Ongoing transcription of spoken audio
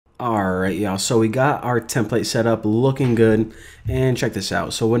Alright, y'all, so we got our template set up looking good, and check this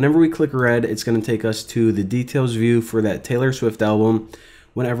out. So whenever we click red, it's going to take us to the details view for that Taylor Swift album.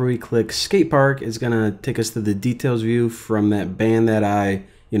 Whenever we click skate park, it's going to take us to the details view from that band that I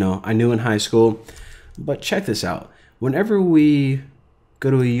knew in high school. But check this out. Whenever we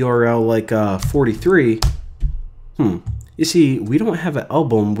go to a URL like 43, you see, we don't have an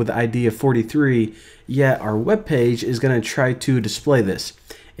album with the ID of 43, yet our web page is going to try to display this.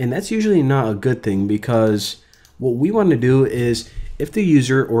 And that's usually not a good thing, because what we want to do is, if the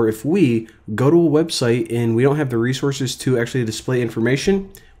user or if we go to a website and we don't have the resources to actually display information,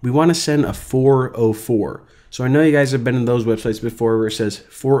 we want to send a 404. So I know you guys have been in those websites before where it says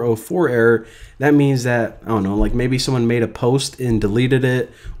 404 error. That means that, I don't know, like maybe someone made a post and deleted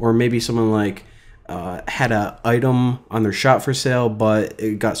it, or maybe someone like had an item on their shop for sale, but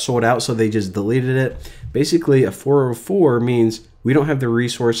it got sold out, so they just deleted it. Basically, a 404 means we don't have the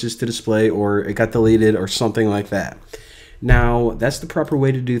resources to display, or it got deleted, or something like that. Now, that's the proper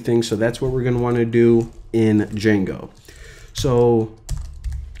way to do things, so that's what we're going to want to do in Django. So,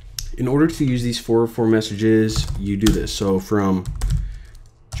 in order to use these 404 messages, you do this. So, from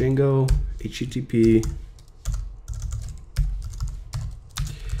Django, HTTP,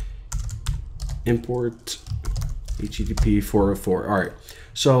 import HTTP 404. All right,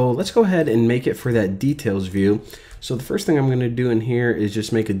 so let's go ahead and make it for that details view. So the first thing I'm going to do in here is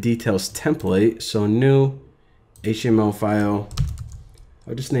just make a details template. So new HTML file.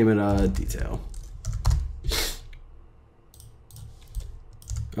 I'll just name it detail.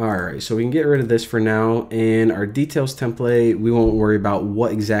 All right, so we can get rid of this for now. And our details template, we won't worry about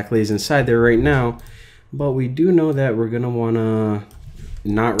what exactly is inside there right now, but we do know that we're going to want to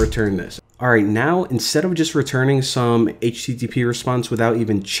not return this. All right, now instead of just returning some HTTP response without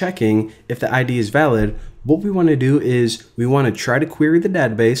even checking if the ID is valid, what we want to do is we want to try to query the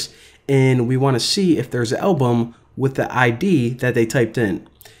database, and we want to see if there's an album with the ID that they typed in.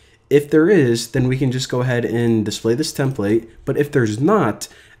 If there is, then we can just go ahead and display this template. But if there's not,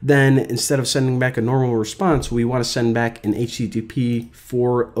 then instead of sending back a normal response, we want to send back an HTTP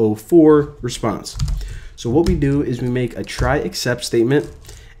 404 response. So what we do is we make a try except statement,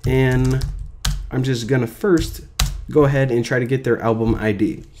 and I'm just gonna first go ahead and try to get their album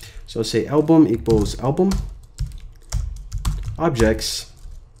ID. So say album equals album objects,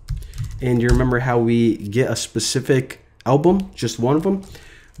 and you remember how we get a specific album, just one of them.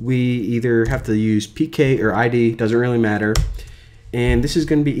 We either have to use PK or ID, doesn't really matter, and this is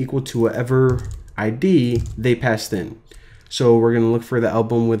going to be equal to whatever ID they passed in. So we're going to look for the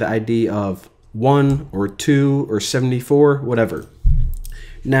album with the ID of 1 or 2 or 74, whatever.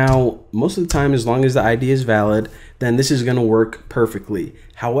 Now, most of the time, as long as the ID is valid, then this is going to work perfectly.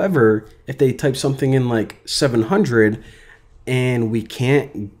 However, if they type something in like 700 and we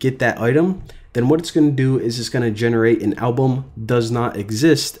can't get that item, then what it's going to do is it's going to generate an album does not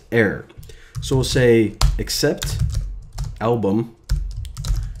exist error. So we'll say except album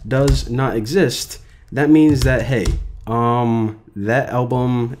does not exist. That means that, hey, that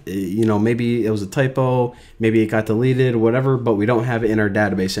album, maybe it was a typo, maybe it got deleted, whatever, but we don't have it in our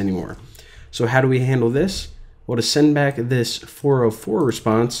database anymore. So how do we handle this? Well, to send back this 404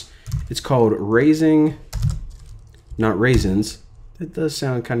 response, it's called raising, not raisins. That does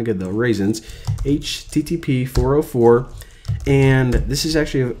sound kind of good though, raisins, HTTP 404. And this is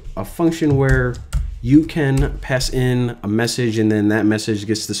actually a function where you can pass in a message, and then that message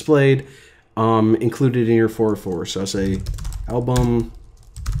gets displayed, included in your 404. So I'll say album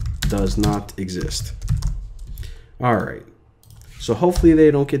does not exist. All right, so hopefully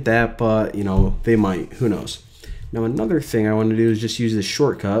they don't get that, but they might, who knows. Now another thing I want to do is just use this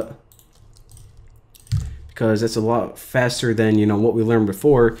shortcut, because that's a lot faster than what we learned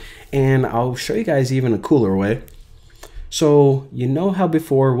before, and I'll show you guys even a cooler way. So how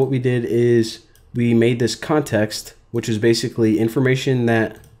before what we did is we made this context, which is basically information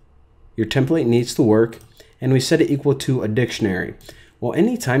that your template needs to work, and we set it equal to a dictionary. Well,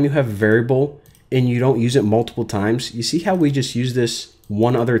 anytime you have a variable and you don't use it multiple times, you see how we just use this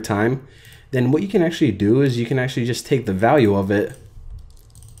one other time? Then what you can actually do is you can actually just take the value of it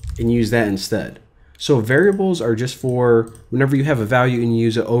and use that instead. So variables are just for whenever you have a value and you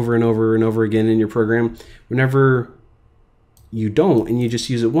use it over and over and over again in your program. Whenever you don't and you just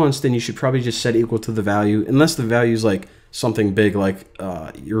use it once, then you should probably just set equal to the value, unless the value is like something big, like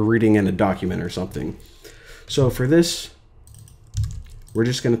you're reading in a document or something. So for this, we're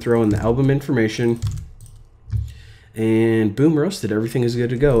just going to throw in the album information, and boom, roasted, everything is good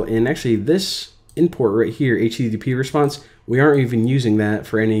to go. And actually this import right here, HTTP response, we aren't even using that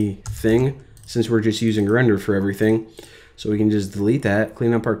for anything, since we're just using render for everything. So we can just delete that,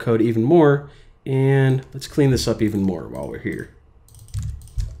 clean up our code even more, and let's clean this up even more while we're here.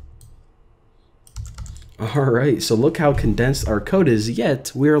 All right, so look how condensed our code is,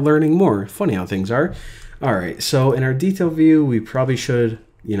 yet we are learning more. Funny how things are. All right, so in our detail view, we probably should,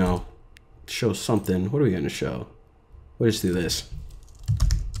 you know, show something. What are we going to show? We'll just do this.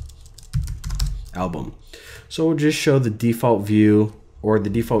 Album. So we'll just show the default view or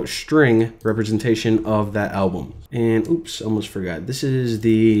the default string representation of that album. And oops, almost forgot. This is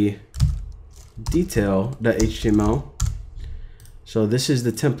the detail.html. So this is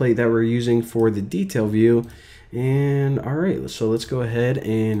the template that we're using for the detail view. And all right, so let's go ahead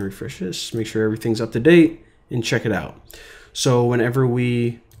and refresh this, make sure everything's up to date, and check it out. So whenever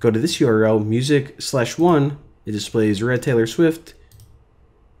we go to this URL, music/1, it displays Red Taylor Swift,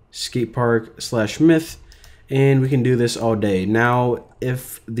 skatepark/myth, and we can do this all day. Now,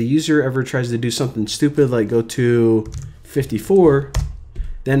 if the user ever tries to do something stupid like go to 54,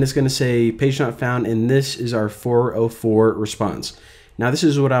 then it's going to say page not found, and this is our 404 response. Now, this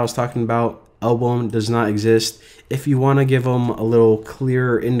is what I was talking about. Album does not exist. If you want to give them a little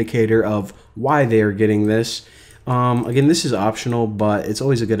clearer indicator of why they are getting this, again, this is optional, but it's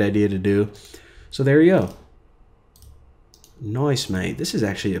always a good idea to do. So there you go. Nice, mate. This is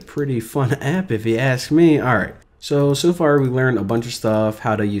actually a pretty fun app if you ask me. All right. So far we learned a bunch of stuff,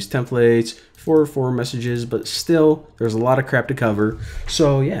 how to use templates, 404 messages, but still there's a lot of crap to cover.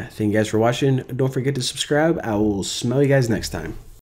 So yeah, thank you guys for watching. Don't forget to subscribe. I will smell you guys next time.